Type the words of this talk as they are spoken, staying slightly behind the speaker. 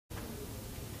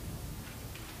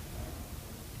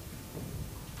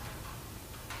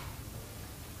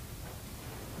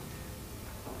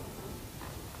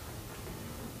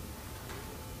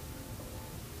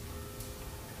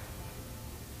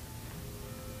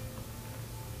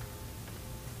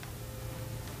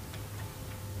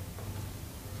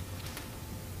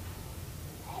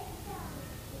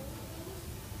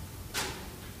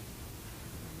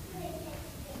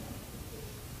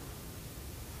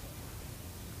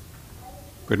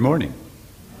Good morning,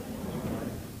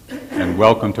 and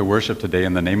welcome to worship today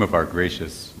in the name of our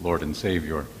gracious Lord and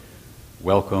Savior.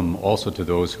 Welcome also to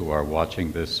those who are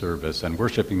watching this service and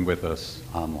worshiping with us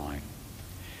online.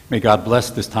 May God bless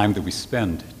this time that we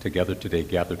spend together today,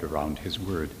 gathered around His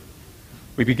Word.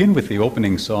 We begin with the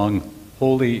opening song,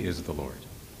 Holy is the Lord.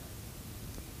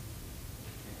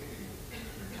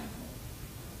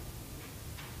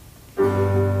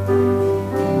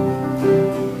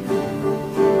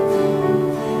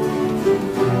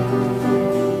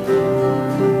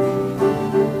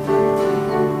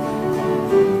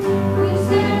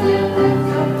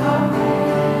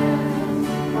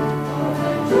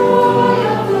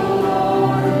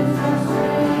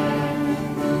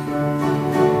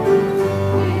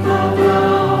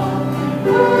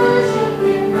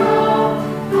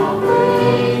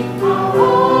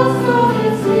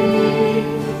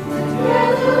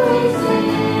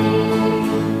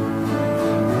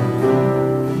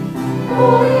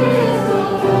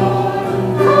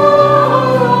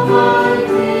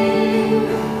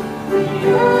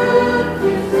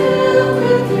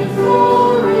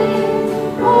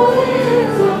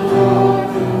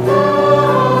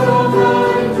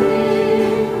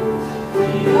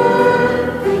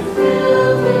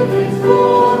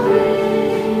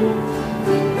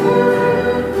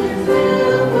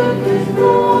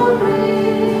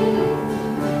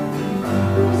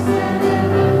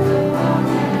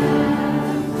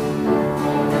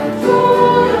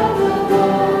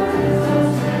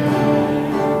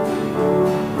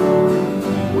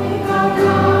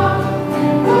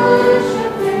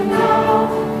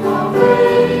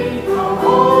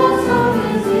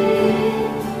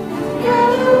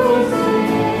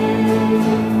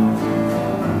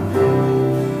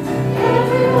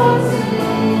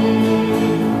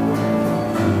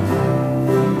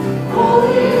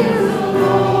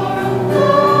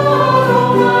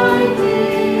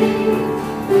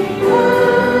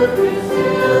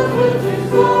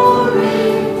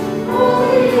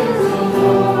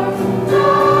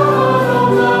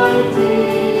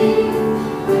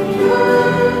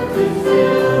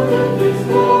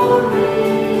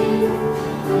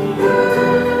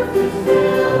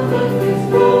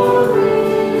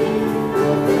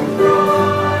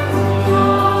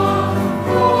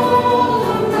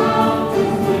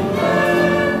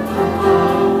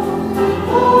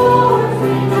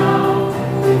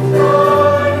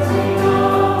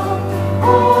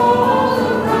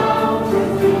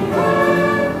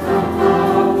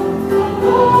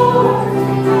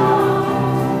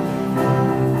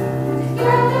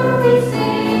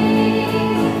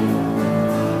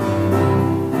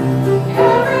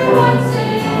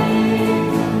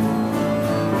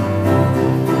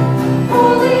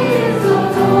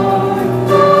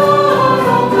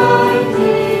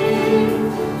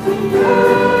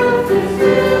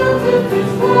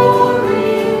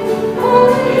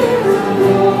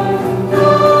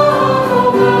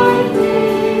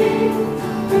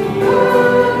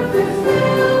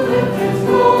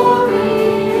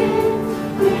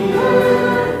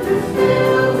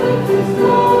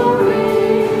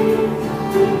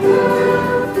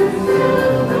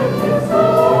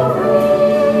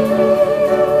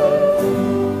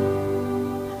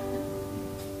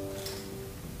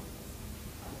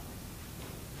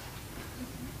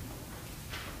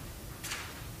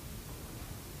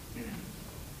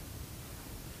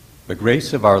 The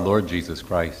grace of our Lord Jesus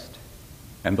Christ,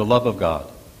 and the love of God,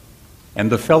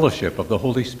 and the fellowship of the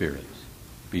Holy Spirit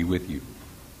be with you.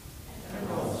 And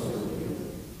also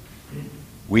with you.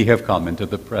 We have come into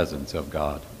the presence of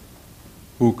God,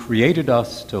 who created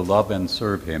us to love and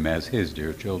serve Him as His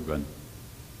dear children.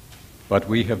 But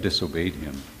we have disobeyed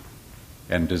Him,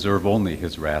 and deserve only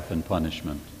His wrath and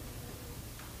punishment.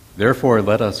 Therefore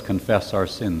let us confess our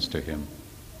sins to Him,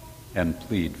 and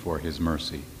plead for His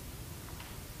mercy.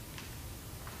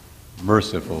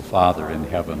 Merciful Father in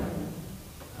heaven,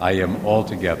 I am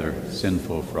altogether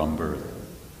sinful from birth.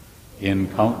 In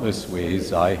countless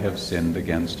ways I have sinned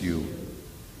against you,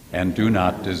 and do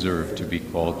not deserve to be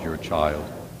called your child.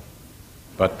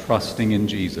 But trusting in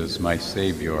Jesus, my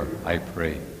Savior, I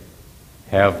pray,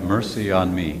 have mercy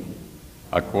on me,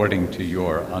 according to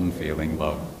your unfailing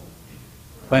love.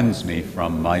 Cleanse me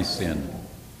from my sin,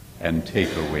 and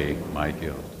take away my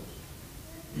guilt.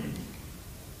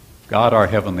 God, our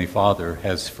Heavenly Father,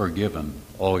 has forgiven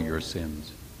all your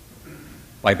sins.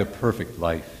 By the perfect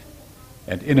life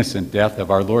and innocent death of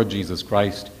our Lord Jesus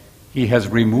Christ, He has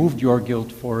removed your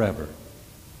guilt forever.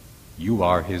 You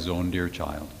are His own dear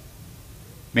child.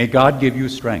 May God give you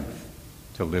strength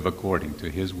to live according to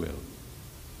His will.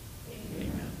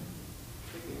 Amen.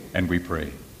 And we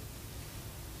pray.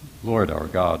 Lord our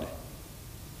God,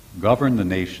 govern the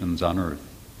nations on earth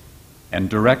and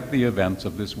direct the events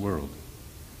of this world,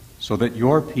 so that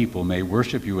your people may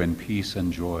worship you in peace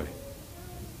and joy.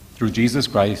 Through Jesus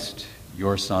Christ,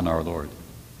 your Son, our Lord,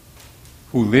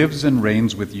 who lives and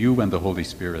reigns with you and the Holy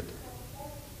Spirit,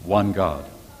 one God,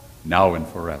 now and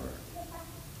forever.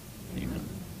 Amen.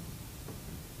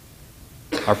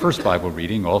 Our first Bible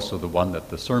reading, also the one that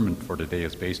the sermon for today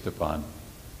is based upon,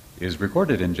 is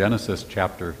recorded in Genesis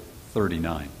chapter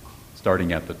 39,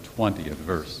 starting at the 20th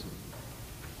verse.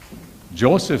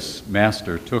 Joseph's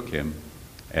master took him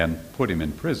and put him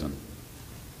in prison,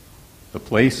 the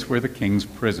place where the king's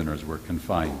prisoners were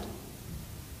confined.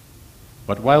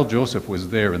 But while Joseph was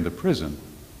there in the prison,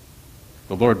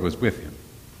 the Lord was with him.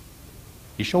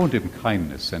 He showed him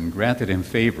kindness and granted him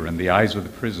favor in the eyes of the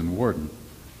prison warden.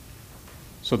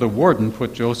 So the warden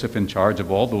put Joseph in charge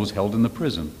of all those held in the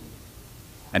prison,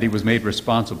 and he was made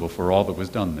responsible for all that was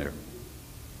done there.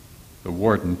 The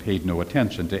warden paid no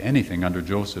attention to anything under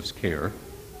Joseph's care,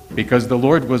 because the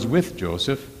Lord was with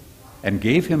Joseph and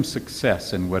gave him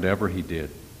success in whatever he did.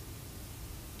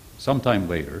 Sometime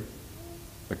later,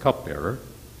 the cupbearer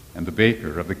and the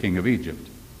baker of the king of Egypt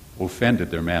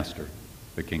offended their master,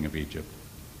 the king of Egypt.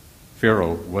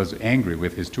 Pharaoh was angry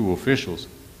with his two officials,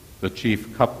 the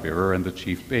chief cupbearer and the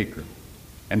chief baker,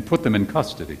 and put them in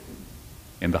custody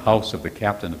in the house of the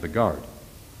captain of the guard,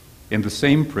 in the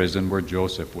same prison where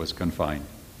Joseph was confined.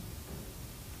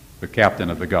 The captain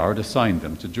of the guard assigned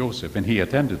them to Joseph, and he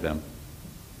attended them.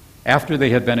 After they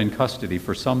had been in custody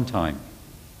for some time,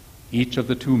 each of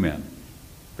the two men,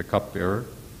 the cupbearer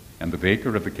and the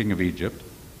baker of the king of Egypt,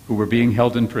 who were being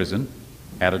held in prison,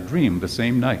 had a dream the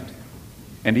same night,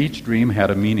 and each dream had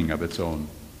a meaning of its own.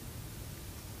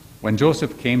 When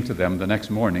Joseph came to them the next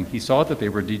morning, he saw that they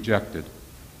were dejected.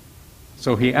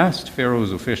 So he asked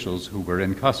Pharaoh's officials who were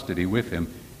in custody with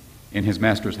him in his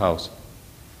master's house,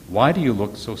 "Why do you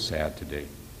look so sad today?"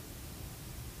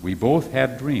 "We both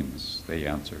had dreams," they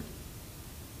answered,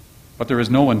 "but there is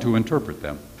no one to interpret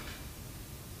them."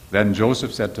 Then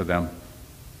Joseph said to them,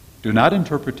 "Do not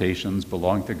interpretations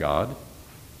belong to God?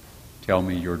 Tell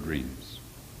me your dreams."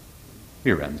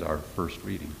 Here ends our first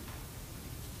reading.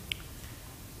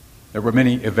 There were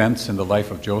many events in the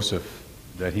life of Joseph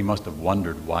that he must have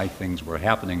wondered why things were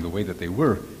happening the way that they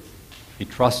were. He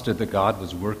trusted that God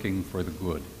was working for the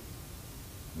good.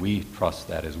 We trust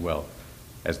that as well,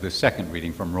 as the second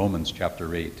reading from Romans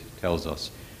chapter 8 tells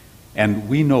us. And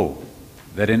we know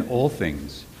that in all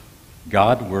things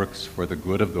God works for the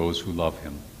good of those who love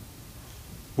him,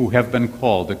 who have been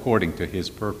called according to his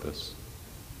purpose.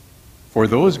 For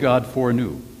those God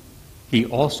foreknew, he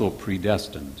also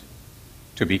predestined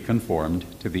to be conformed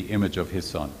to the image of his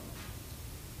Son,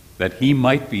 that he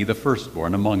might be the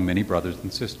firstborn among many brothers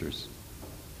and sisters.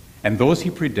 And those he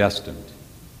predestined,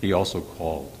 he also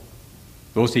called.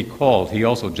 Those he called, he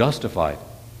also justified.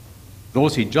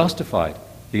 Those he justified,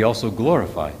 he also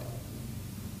glorified.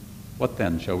 What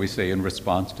then shall we say in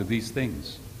response to these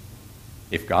things?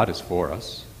 If God is for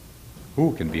us,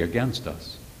 who can be against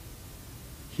us?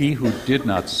 He who did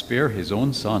not spare his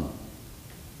own Son,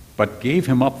 but gave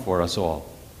him up for us all,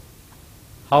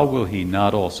 how will he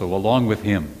not also, along with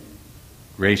him,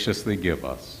 graciously give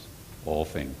us all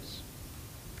things?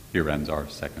 Here ends our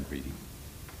second reading.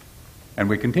 And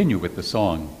we continue with the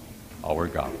song, Our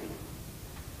God.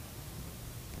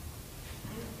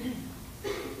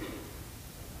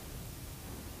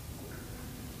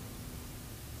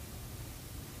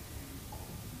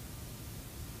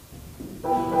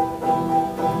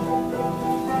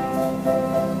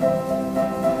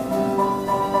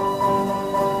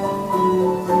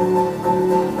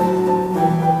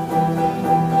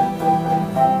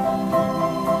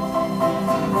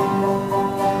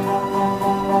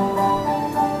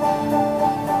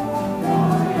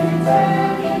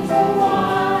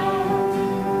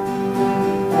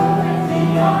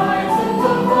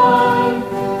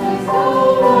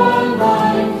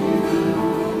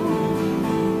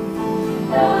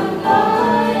 No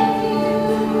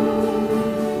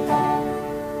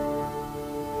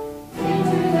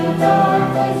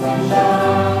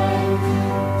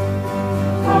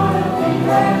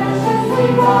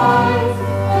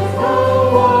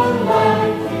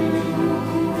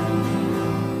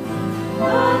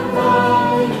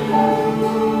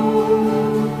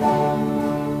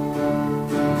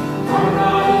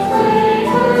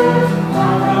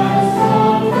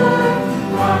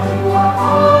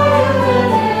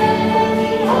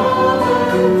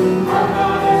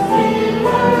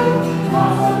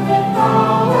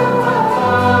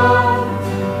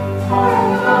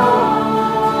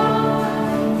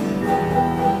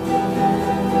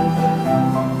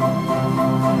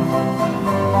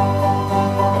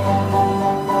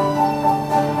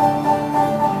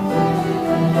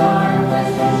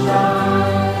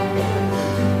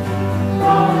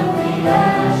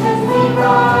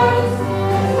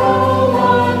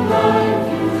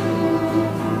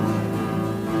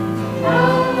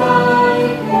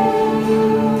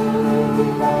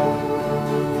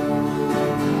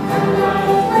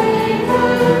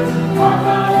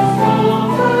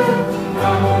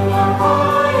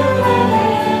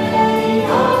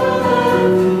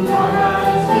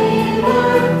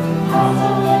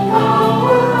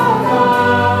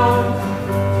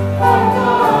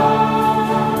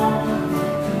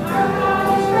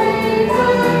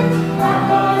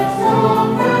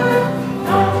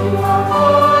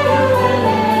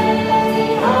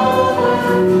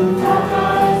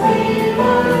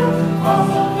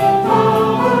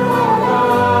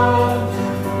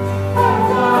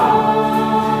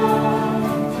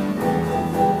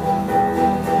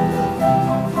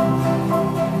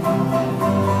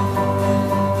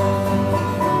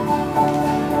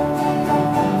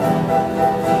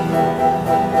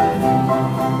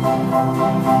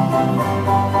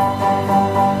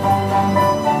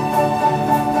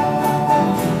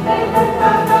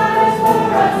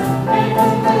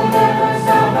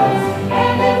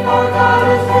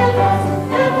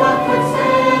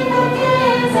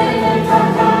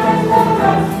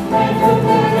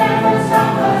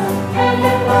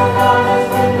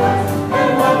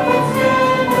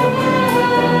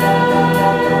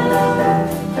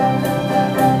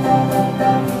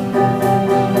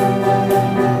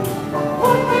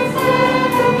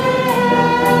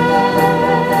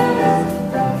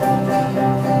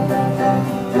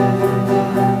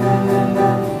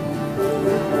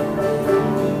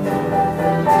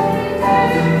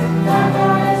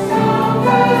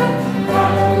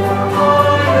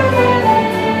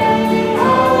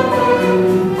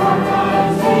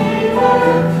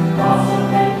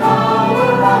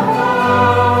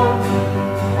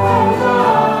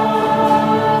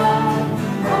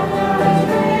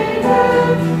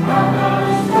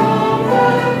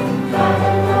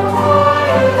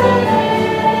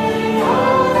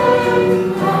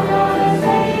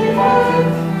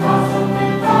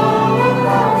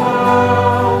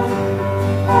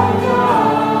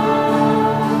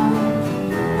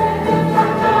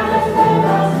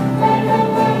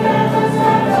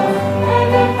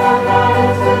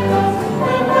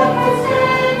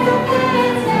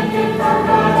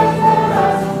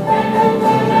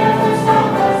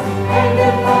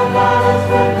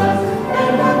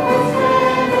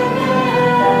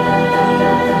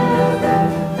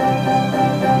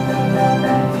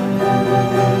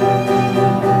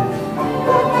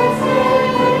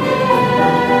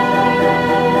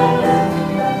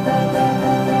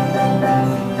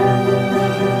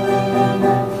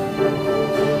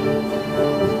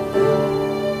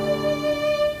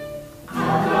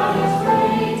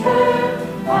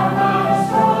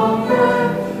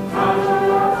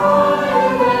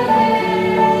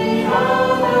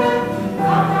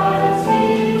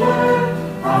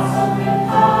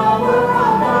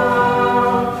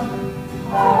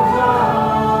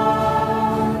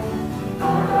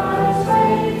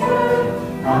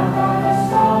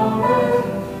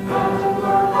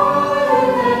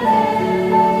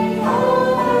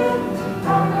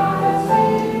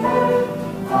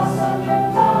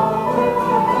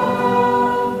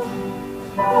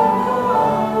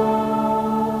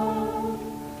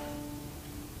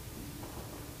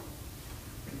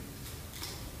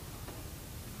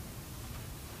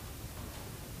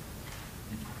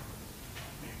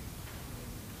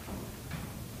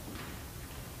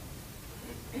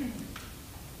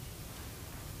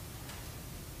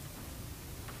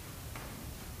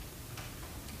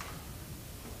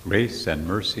Grace and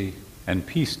mercy and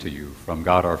peace to you from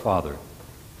God our Father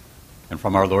and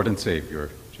from our Lord and Savior,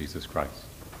 Jesus Christ.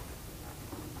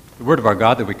 The word of our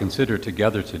God that we consider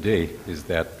together today is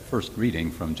that first reading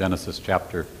from Genesis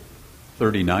chapter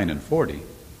 39 and 40,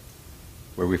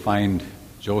 where we find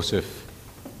Joseph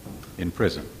in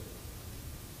prison.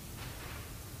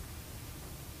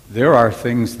 There are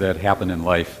things that happen in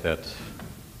life that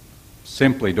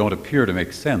simply don't appear to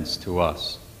make sense to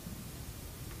us.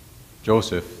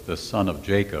 Joseph, the son of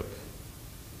Jacob,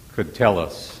 could tell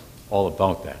us all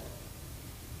about that.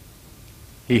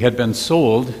 He had been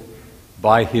sold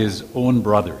by his own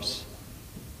brothers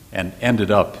and ended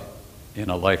up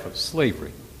in a life of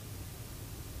slavery.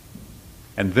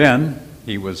 And then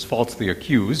he was falsely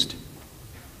accused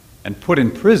and put in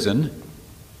prison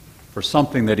for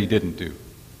something that he didn't do.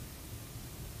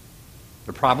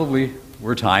 There probably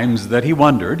were times that he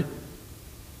wondered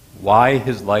why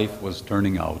his life was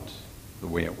turning out the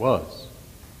way it was.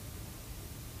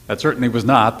 That certainly was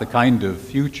not the kind of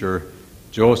future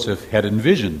Joseph had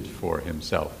envisioned for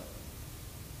himself.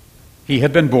 He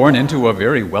had been born into a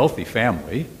very wealthy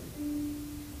family.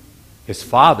 His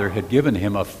father had given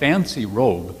him a fancy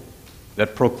robe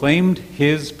that proclaimed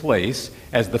his place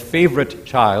as the favorite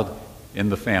child in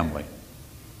the family.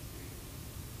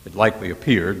 It likely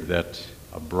appeared that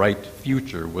a bright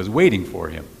future was waiting for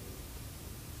him.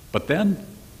 But then,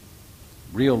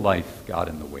 real life got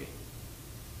in the way.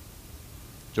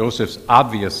 Joseph's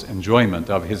obvious enjoyment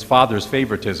of his father's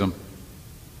favoritism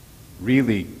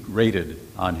really grated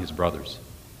on his brothers.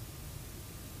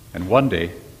 And one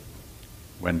day,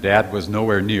 when Dad was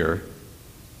nowhere near,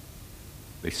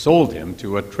 they sold him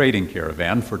to a trading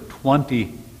caravan for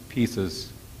 20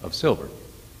 pieces of silver.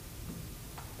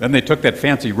 Then they took that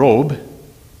fancy robe,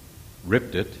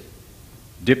 ripped it,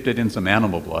 dipped it in some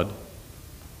animal blood,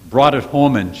 brought it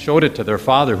home and showed it to their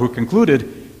father, who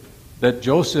concluded that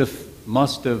Joseph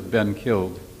must have been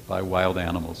killed by wild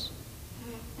animals.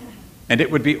 And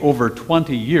it would be over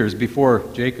 20 years before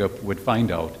Jacob would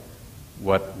find out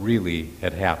what really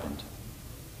had happened.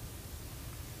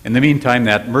 In the meantime,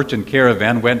 that merchant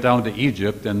caravan went down to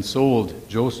Egypt and sold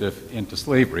Joseph into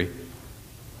slavery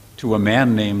to a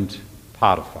man named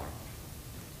Potiphar.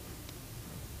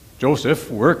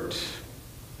 Joseph worked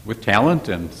with talent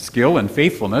and skill and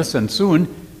faithfulness, and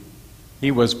soon he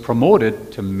was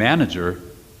promoted to manager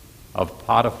of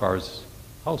Potiphar's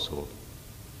household.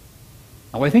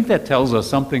 Now, I think that tells us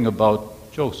something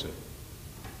about Joseph.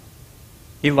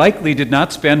 He likely did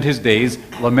not spend his days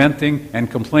lamenting and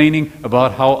complaining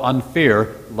about how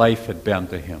unfair life had been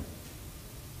to him.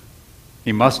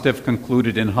 He must have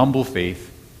concluded in humble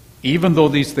faith, even though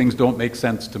these things don't make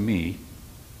sense to me,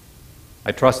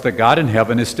 I trust that God in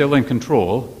heaven is still in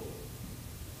control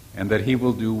and that he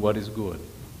will do what is good.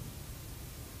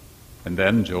 And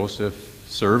then Joseph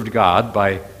served God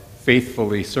by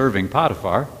faithfully serving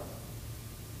Potiphar,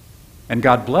 and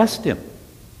God blessed him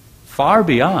far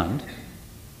beyond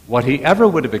what he ever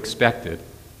would have expected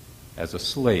as a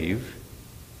slave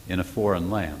in a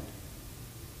foreign land.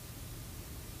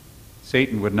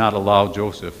 Satan would not allow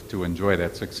Joseph to enjoy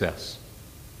that success,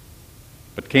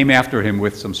 but came after him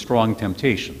with some strong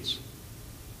temptations.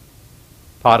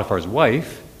 Potiphar's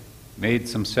wife made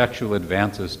some sexual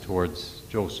advances towards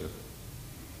Joseph.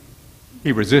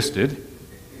 He resisted,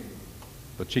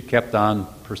 but she kept on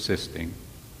persisting.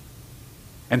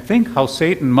 And think how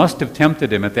Satan must have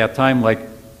tempted him at that time, like,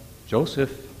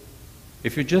 Joseph,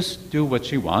 if you just do what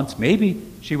she wants, maybe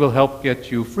she will help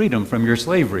get you freedom from your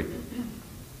slavery.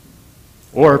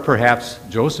 Or perhaps,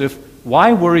 Joseph,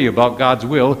 why worry about God's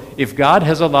will if God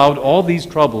has allowed all these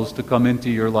troubles to come into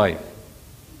your life?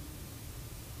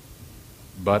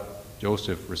 But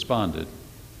Joseph responded,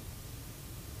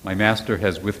 my master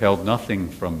has withheld nothing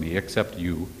from me except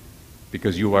you,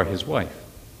 because you are his wife.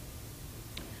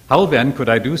 How then could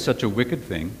I do such a wicked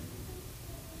thing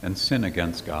and sin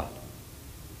against God?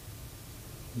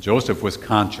 Joseph was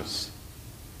conscious,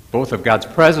 both of God's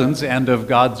presence and of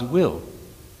God's will.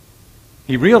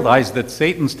 He realized that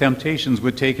Satan's temptations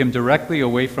would take him directly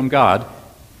away from God,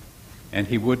 and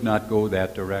he would not go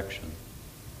that direction.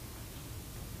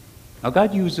 Now,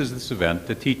 God uses this event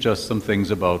to teach us some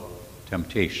things about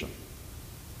temptation.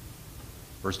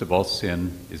 First of all,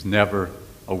 sin is never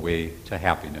a way to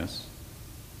happiness.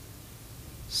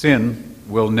 Sin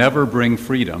will never bring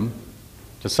freedom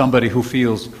to somebody who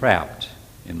feels trapped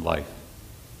in life.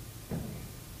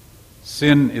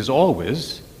 Sin is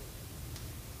always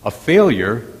a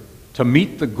failure to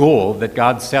meet the goal that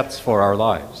God sets for our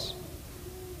lives,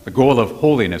 the goal of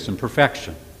holiness and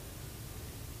perfection.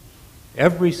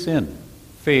 Every sin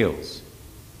fails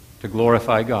to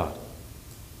glorify God.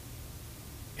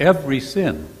 every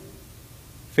sin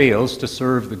fails to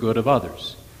serve the good of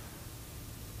others.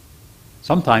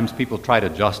 Sometimes people try to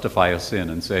justify a sin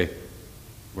and say,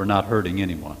 we're not hurting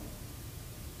anyone.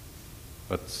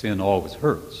 But sin always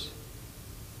hurts.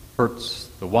 Hurts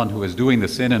the one who is doing the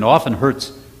sin and often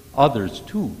hurts others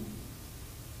too.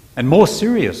 And most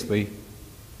seriously,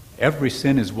 every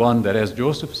sin is one that, as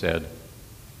Joseph said,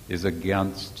 is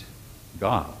against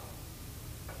God.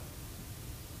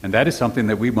 And that is something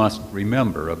that we must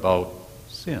remember about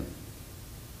sin.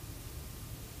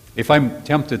 If I'm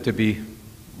tempted to be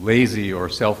lazy or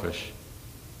selfish,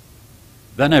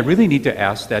 then I really need to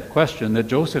ask that question that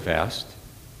Joseph asked: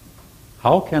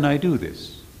 how can I do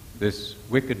this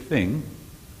wicked thing,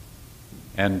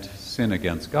 and sin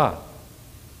against God?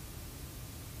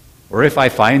 Or if I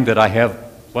find that I have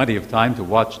plenty of time to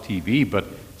watch TV, but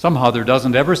somehow there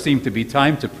doesn't ever seem to be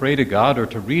time to pray to God or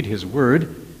to read His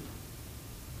Word,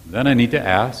 then I need to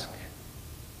ask,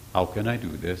 how can I do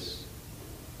this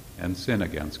and sin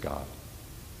against God?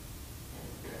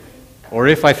 Or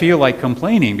if I feel like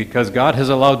complaining because God has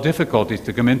allowed difficulties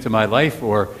to come into my life,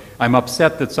 or I'm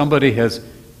upset that somebody has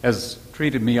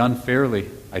treated me unfairly,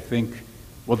 I think,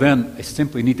 well then I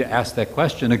simply need to ask that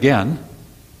question again: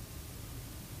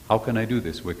 how can I do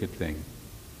this wicked thing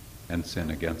and sin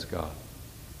against God?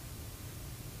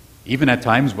 Even at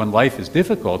times when life is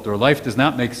difficult or life does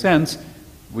not make sense,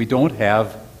 we don't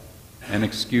have an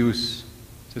excuse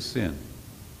to sin.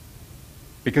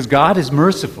 Because God is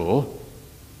merciful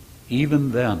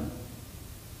even then,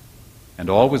 and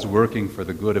always working for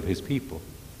the good of His people.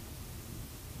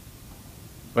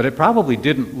 But it probably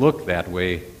didn't look that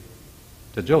way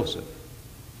to Joseph.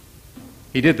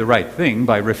 He did the right thing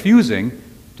by refusing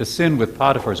to sin with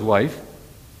Potiphar's wife,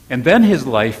 and then his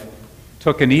life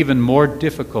took an even more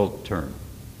difficult turn.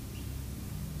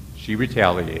 She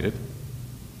retaliated,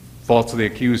 falsely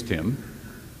accused him,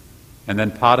 and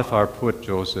then Potiphar put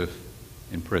Joseph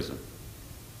in prison.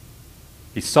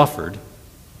 He suffered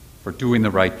for doing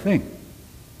the right thing.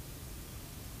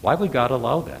 Why would God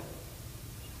allow that?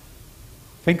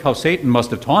 Think how Satan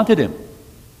must have taunted him.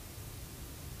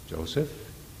 Joseph,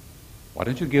 why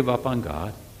don't you give up on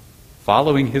God?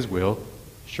 Following His will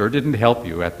sure didn't help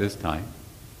you at this time.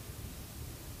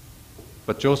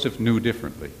 But Joseph knew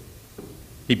differently.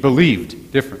 He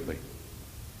believed differently.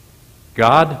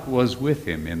 God was with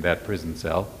him in that prison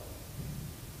cell.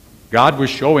 God was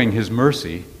showing His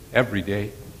mercy every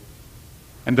day.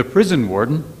 And the prison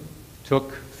warden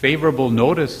took favorable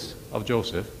notice of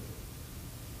Joseph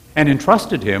and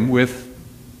entrusted him with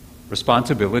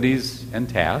responsibilities and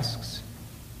tasks.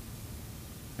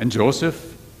 And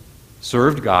Joseph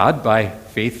served God by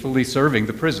faithfully serving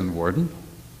the prison warden.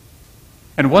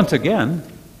 And once again,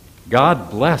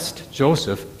 God blessed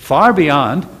Joseph far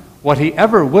beyond what he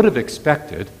ever would have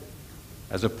expected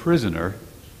as a prisoner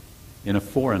in a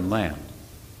foreign land.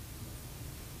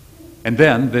 And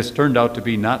then this turned out to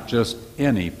be not just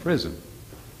any prison.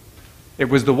 It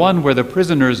was the one where the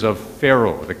prisoners of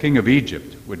Pharaoh, the king of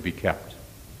Egypt, would be kept.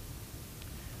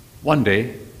 One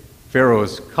day,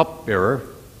 Pharaoh's cupbearer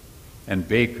and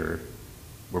baker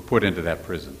were put into that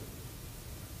prison.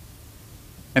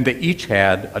 And they each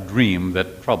had a dream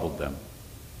that troubled them.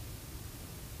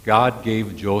 God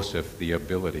gave Joseph the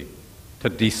ability to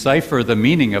decipher the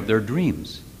meaning of their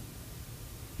dreams.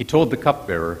 He told the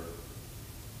cupbearer,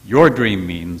 "Your dream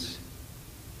means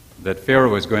that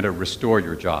Pharaoh is going to restore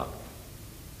your job."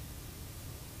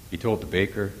 He told the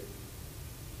baker,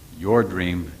 "Your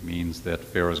dream means that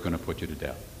Pharaoh is going to put you to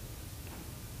death."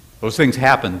 Those things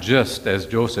happened just as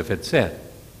Joseph had said.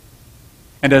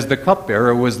 And as the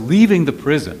cupbearer was leaving the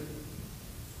prison,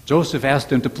 Joseph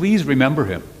asked him to please remember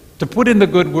him, to put in the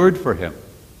good word for him,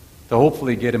 to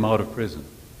hopefully get him out of prison.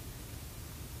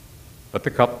 But the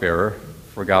cupbearer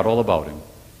forgot all about him.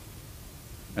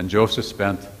 And Joseph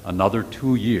spent another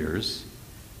 2 years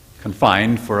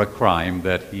confined for a crime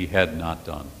that he had not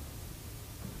done.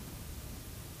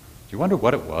 Do you wonder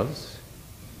what it was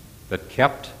that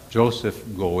kept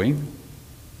Joseph going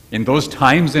in those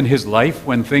times in his life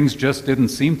when things just didn't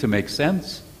seem to make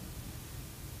sense?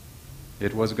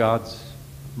 It was God's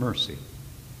mercy,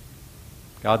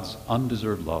 God's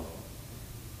undeserved love,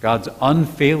 God's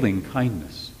unfailing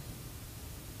kindness.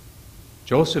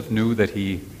 Joseph knew that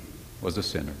he was a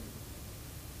sinner.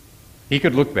 He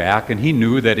could look back and he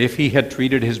knew that if he had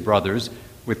treated his brothers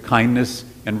with kindness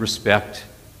and respect,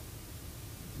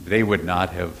 they would not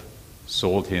have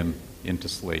sold him into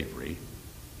slavery.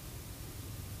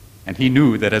 And he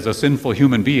knew that as a sinful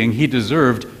human being, he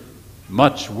deserved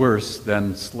much worse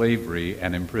than slavery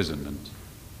and imprisonment.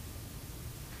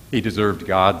 He deserved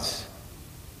God's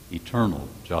eternal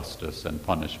justice and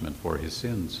punishment for his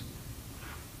sins.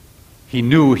 He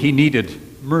knew he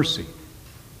needed mercy.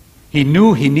 He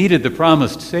knew he needed the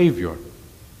promised Savior.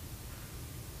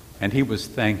 And he was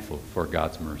thankful for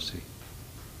God's mercy.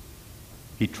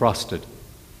 He trusted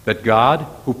that God,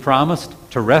 who promised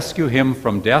to rescue him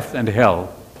from death and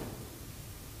hell,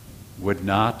 would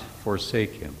not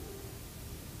forsake him.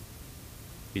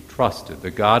 He trusted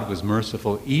that God was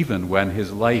merciful even when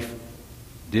his life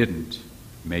didn't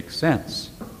make sense.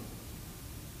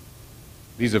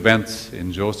 These events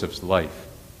in Joseph's life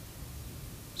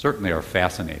certainly are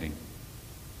fascinating.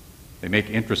 They make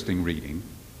interesting reading.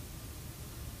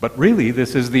 But really,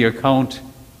 this is the account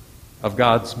of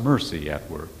God's mercy at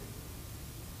work.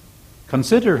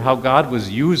 Consider how God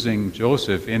was using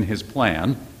Joseph in his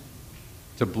plan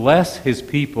to bless his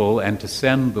people and to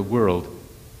send the world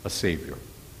a Savior.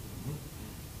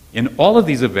 In all of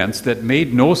these events that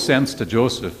made no sense to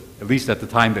Joseph, at least at the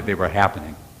time that they were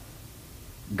happening,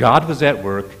 God was at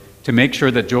work to make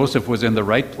sure that Joseph was in the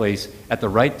right place at the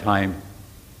right time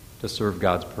to serve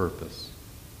God's purpose.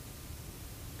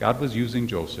 God was using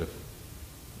Joseph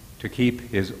to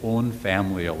keep his own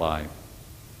family alive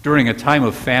during a time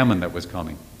of famine that was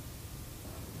coming.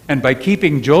 And by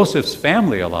keeping Joseph's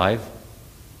family alive,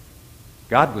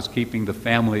 God was keeping the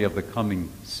family of the coming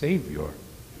Savior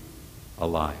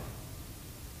alive.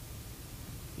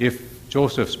 If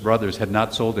Joseph's brothers had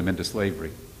not sold him into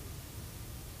slavery,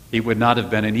 he would not have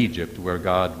been in Egypt where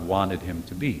God wanted him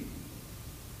to be.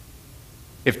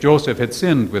 If Joseph had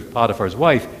sinned with Potiphar's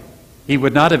wife, he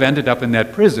would not have ended up in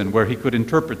that prison where he could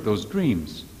interpret those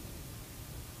dreams.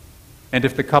 And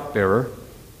if the cupbearer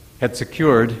had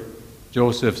secured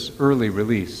Joseph's early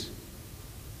release,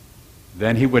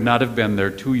 then he would not have been there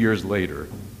 2 years later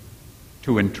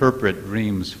to interpret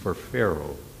dreams for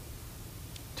Pharaoh,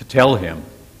 to tell him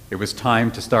it was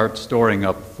time to start storing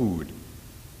up food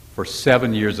for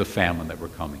 7 years of famine that were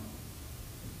coming.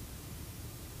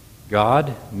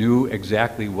 God knew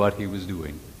exactly what he was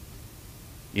doing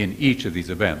in each of these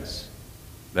events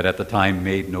that at the time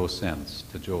made no sense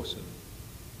to Joseph.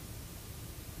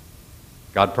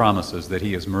 God promises that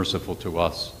he is merciful to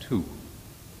us too,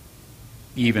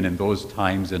 even in those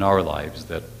times in our lives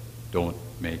that don't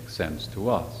make sense to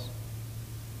us.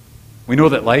 We know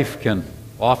that life can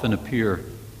often appear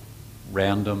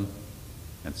random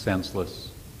and senseless.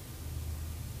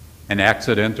 An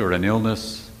accident or an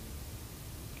illness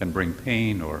can bring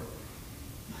pain or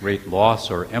great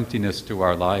loss or emptiness to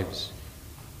our lives.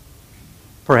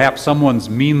 Perhaps someone's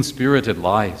mean-spirited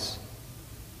lies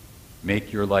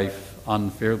make your life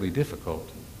unfairly difficult.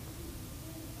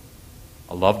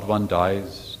 A loved one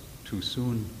dies too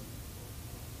soon.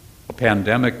 A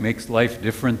pandemic makes life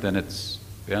different than it's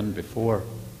been before.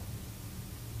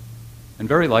 And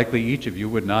very likely each of you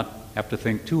would not have to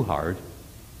think too hard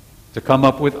to come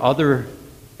up with other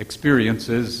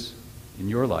experiences in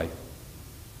your life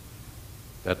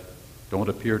that don't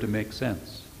appear to make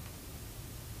sense.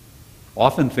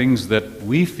 Often things that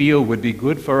we feel would be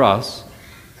good for us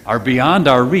are beyond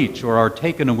our reach or are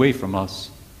taken away from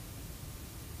us,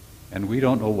 and we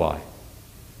don't know why.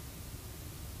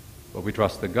 But we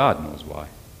trust that God knows why.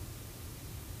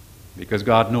 Because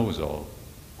God knows all,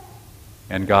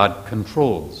 and God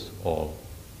controls all,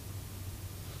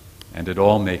 and it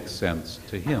all makes sense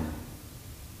to him.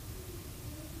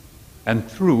 And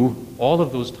through all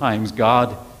of those times,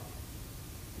 God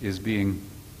is being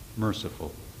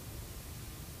merciful.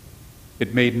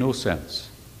 It made no sense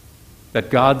that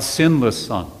God's sinless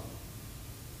Son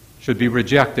should be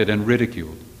rejected and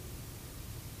ridiculed,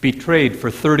 betrayed for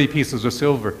 30 pieces of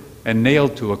silver, and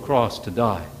nailed to a cross to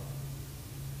die.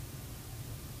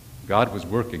 God was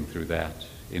working through that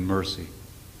in mercy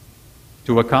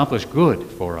to accomplish good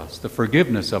for us, the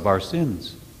forgiveness of our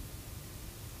sins.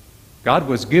 God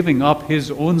was giving up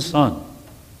his own Son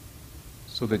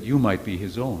so that you might be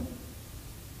his own.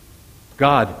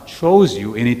 God chose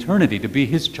you in eternity to be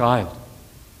his child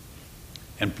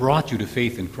and brought you to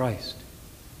faith in Christ.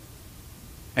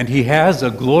 And he has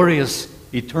a glorious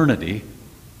eternity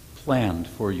planned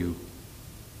for you.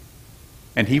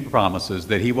 And he promises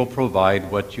that he will provide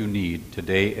what you need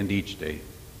today and each day.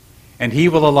 And he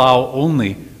will allow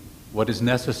only what is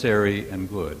necessary and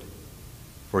good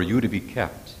for you to be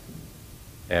kept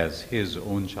as his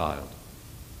own child,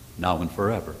 now and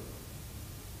forever.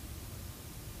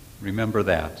 Remember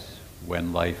that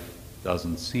when life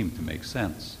doesn't seem to make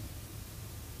sense.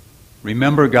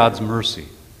 Remember God's mercy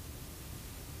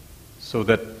so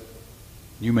that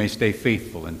you may stay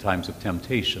faithful in times of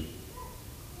temptation.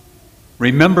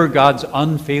 Remember God's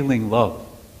unfailing love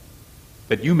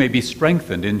that you may be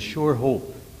strengthened in sure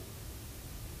hope.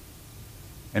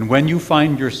 And when you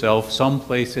find yourself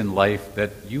someplace in life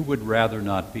that you would rather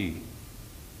not be,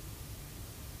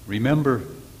 remember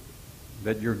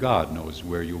that your God knows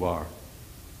where you are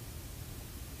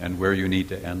and where you need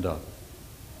to end up.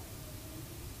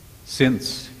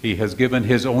 Since he has given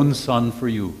his own Son for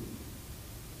you,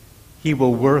 he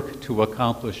will work to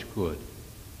accomplish good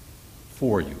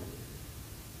for you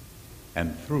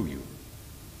and through you.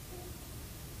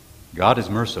 God is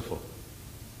merciful,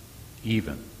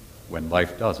 even when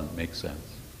life doesn't make sense.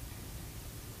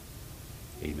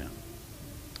 Amen.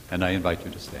 And I invite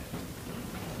you to stand.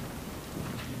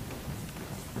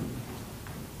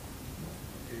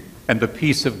 And the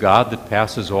peace of God that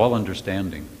passes all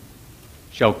understanding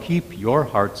shall keep your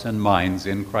hearts and minds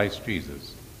in Christ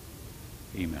Jesus.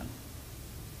 Amen.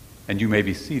 And you may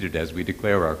be seated as we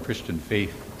declare our Christian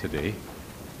faith today.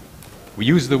 We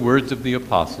use the words of the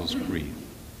Apostles' Creed.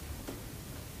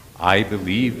 I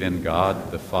believe in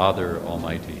God the Father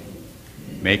Almighty,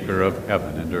 maker of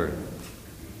heaven and earth.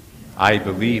 I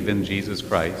believe in Jesus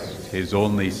Christ, his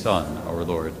only Son, our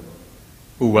Lord,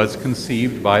 who was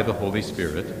conceived by the Holy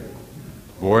Spirit,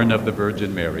 born of the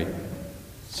Virgin Mary,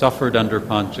 suffered under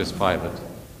Pontius Pilate,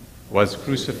 was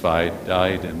crucified,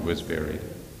 died, and was buried.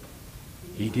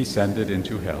 He descended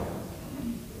into hell.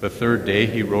 The third day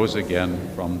he rose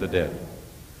again from the dead.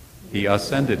 He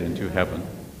ascended into heaven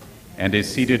and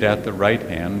is seated at the right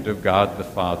hand of God the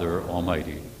Father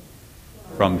Almighty.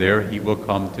 From there he will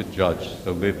come to judge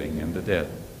the living and the dead.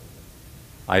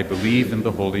 I believe in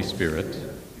the Holy Spirit,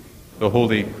 the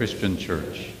holy Christian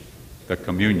Church, the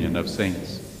communion of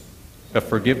saints, the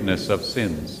forgiveness of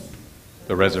sins,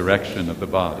 the resurrection of the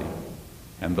body,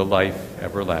 and the life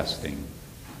everlasting.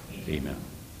 Amen.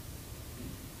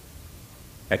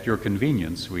 At your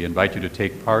convenience, we invite you to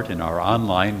take part in our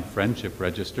online friendship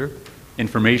register.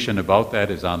 Information about that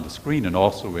is on the screen and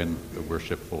also in the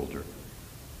worship folder.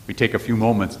 We take a few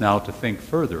moments now to think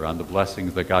further on the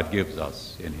blessings that God gives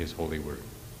us in his holy word.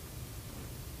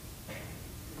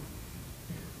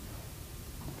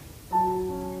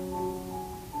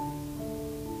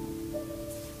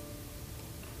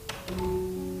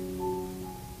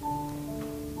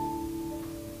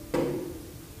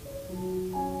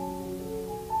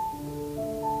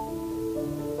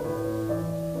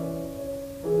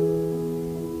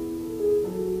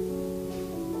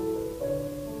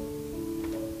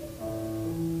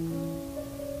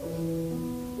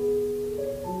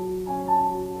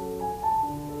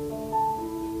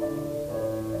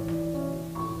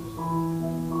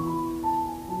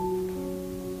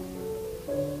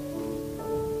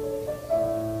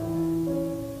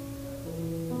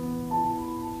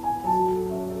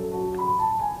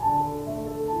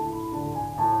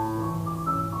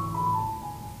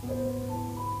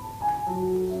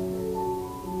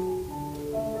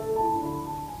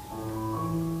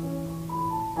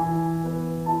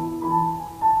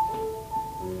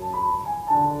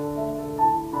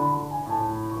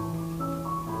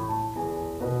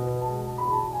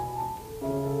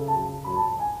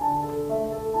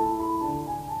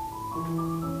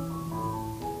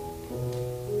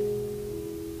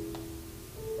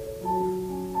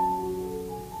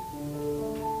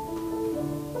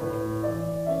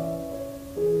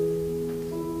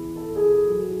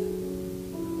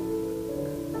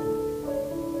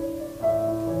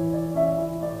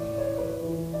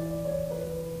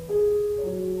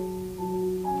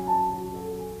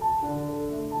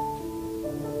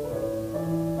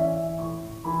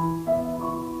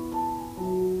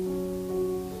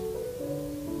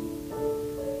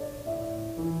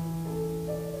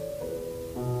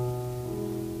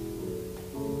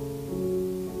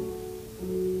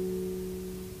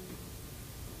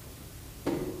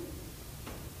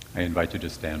 I invite you to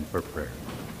stand for prayer.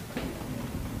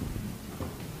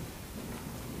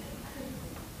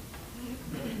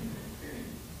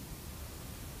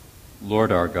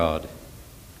 Lord our God,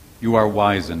 you are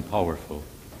wise and powerful,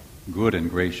 good and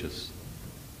gracious.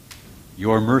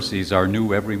 Your mercies are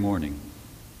new every morning.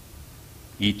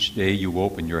 Each day you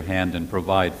open your hand and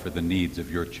provide for the needs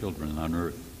of your children on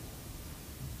earth.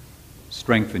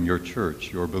 Strengthen your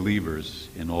church, your believers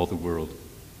in all the world.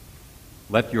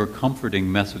 Let your comforting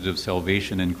message of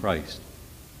salvation in Christ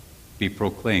be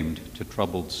proclaimed to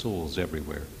troubled souls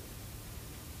everywhere.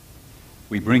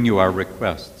 We bring you our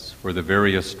requests for the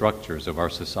various structures of our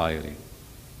society.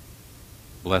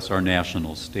 Bless our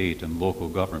national, state, and local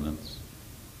governments.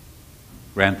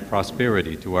 Grant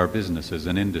prosperity to our businesses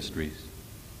and industries.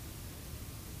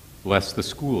 Bless the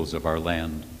schools of our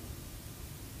land.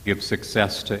 Give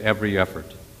success to every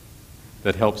effort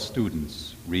that helps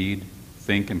students read,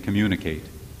 think, and communicate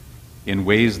in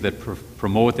ways that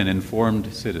promote an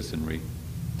informed citizenry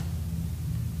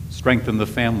Strengthen the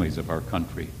families of our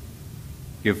country.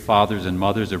 Give fathers and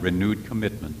mothers a renewed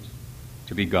commitment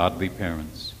to be godly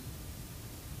parents.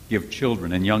 Give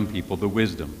children and young people the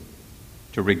wisdom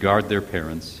to regard their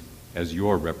parents as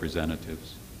your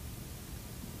representatives.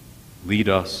 Lead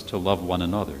us to love one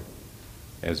another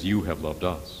as you have loved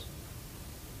us.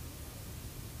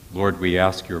 Lord, we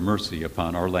ask your mercy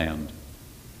upon our land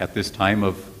at this time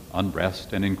of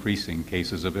unrest and increasing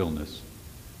cases of illness.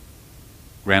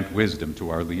 Grant wisdom to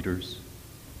our leaders.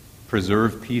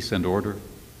 Preserve peace and order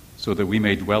so that we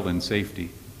may dwell in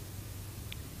safety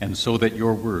and so that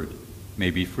your word may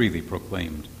be freely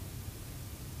proclaimed.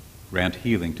 Grant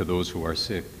healing to those who are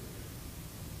sick.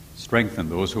 Strengthen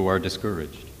those who are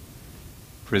discouraged.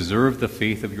 Preserve the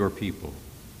faith of your people,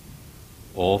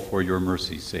 all for your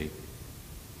mercy's sake.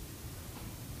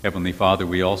 Heavenly Father,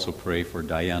 we also pray for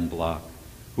Diane Block,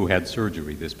 who had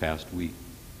surgery this past week.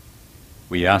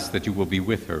 We ask that you will be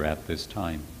with her at this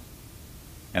time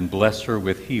and bless her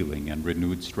with healing and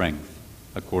renewed strength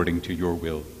according to your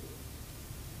will.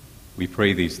 We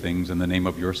pray these things in the name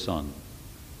of your Son,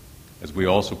 as we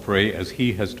also pray as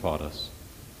he has taught us.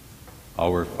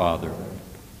 Our Father,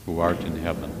 who art in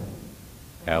heaven,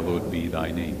 hallowed be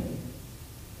thy name.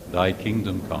 Thy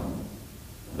kingdom come,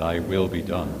 thy will be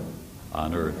done,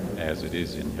 on earth as it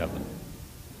is in heaven.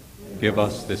 Give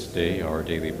us this day our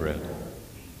daily bread,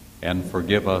 and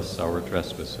forgive us our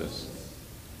trespasses,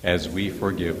 as we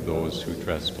forgive those who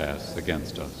trespass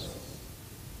against us.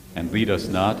 And lead us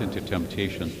not into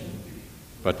temptation,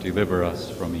 but deliver us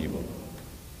from evil.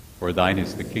 For thine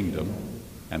is the kingdom,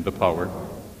 and the power,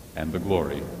 and the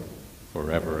glory,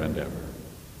 forever and ever.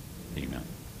 Amen.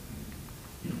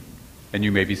 And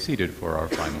you may be seated for our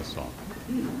final song.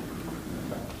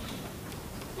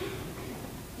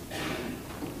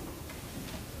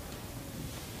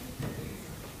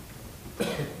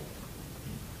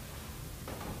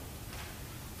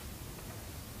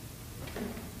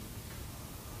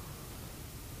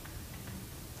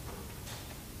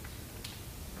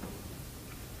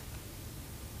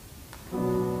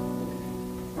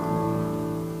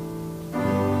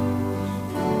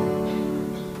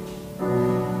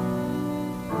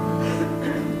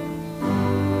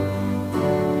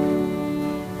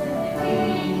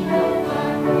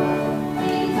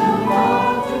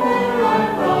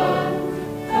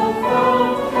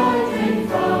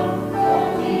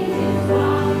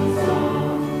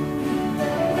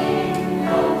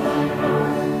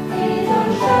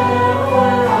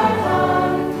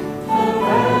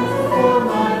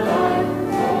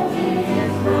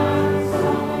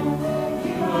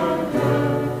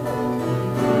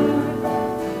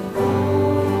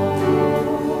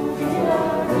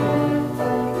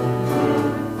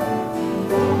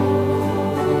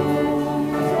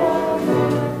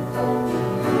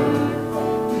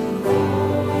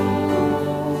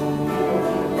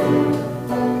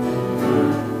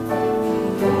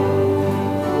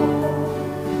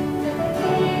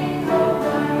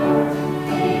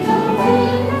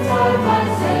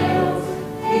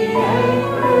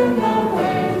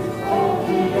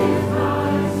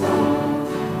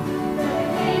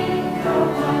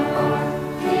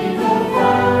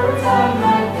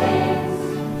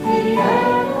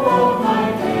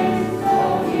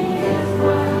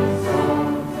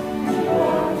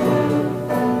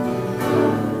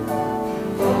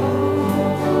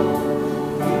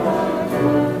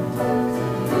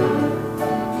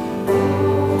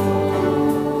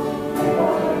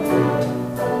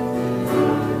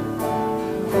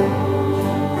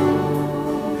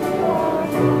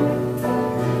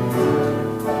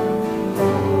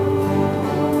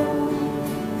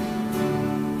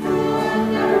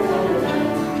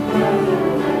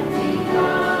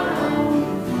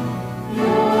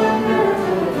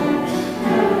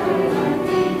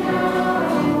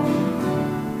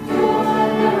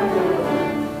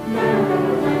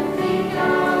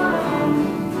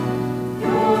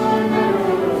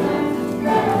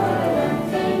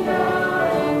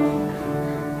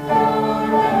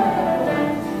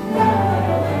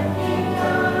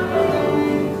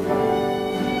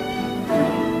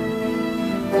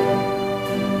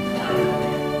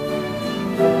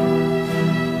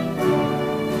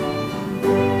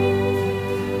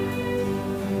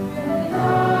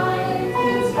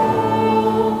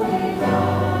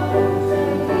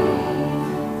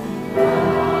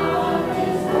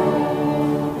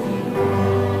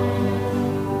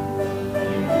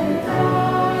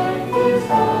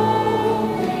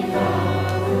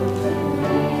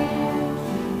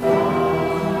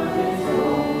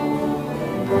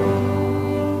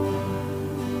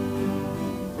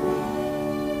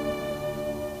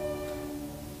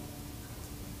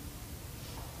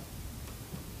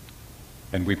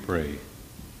 And we pray,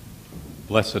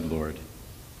 Blessed Lord,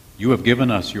 you have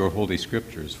given us your holy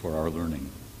scriptures for our learning.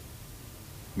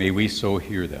 May we so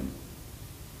hear them,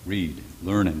 read,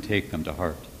 learn, and take them to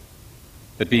heart,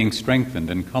 that being strengthened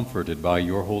and comforted by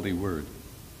your holy word,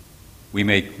 we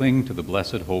may cling to the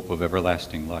blessed hope of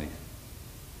everlasting life,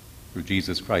 through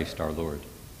Jesus Christ our Lord,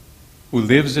 who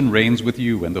lives and reigns with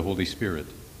you and the Holy Spirit,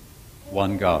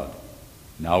 one God,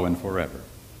 now and forever.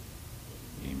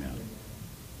 Amen.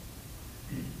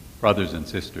 Brothers and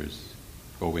sisters,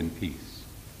 go in peace.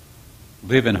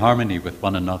 Live in harmony with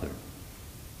one another.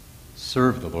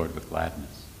 Serve the Lord with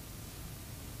gladness.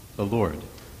 The Lord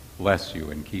bless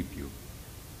you and keep you.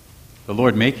 The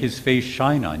Lord make his face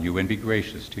shine on you and be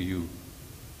gracious to you.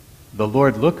 The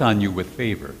Lord look on you with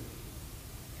favor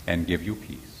and give you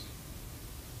peace.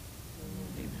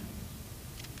 Amen.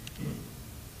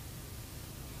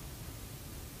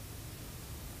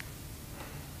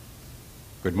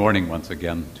 Good morning once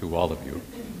again to all of you.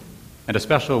 And a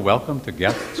special welcome to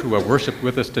guests who have worshiped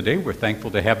with us today. We're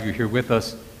thankful to have you here with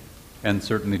us and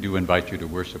certainly do invite you to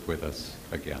worship with us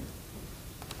again.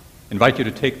 Invite you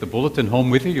to take the bulletin home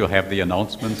with you. You'll have the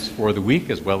announcements for the week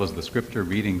as well as the scripture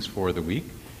readings for the week.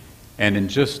 And in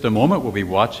just a moment, we'll be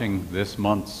watching this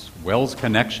month's Wells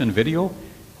Connection video.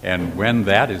 And when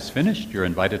that is finished, you're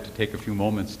invited to take a few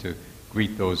moments to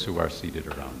greet those who are seated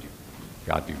around you.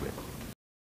 God be with you.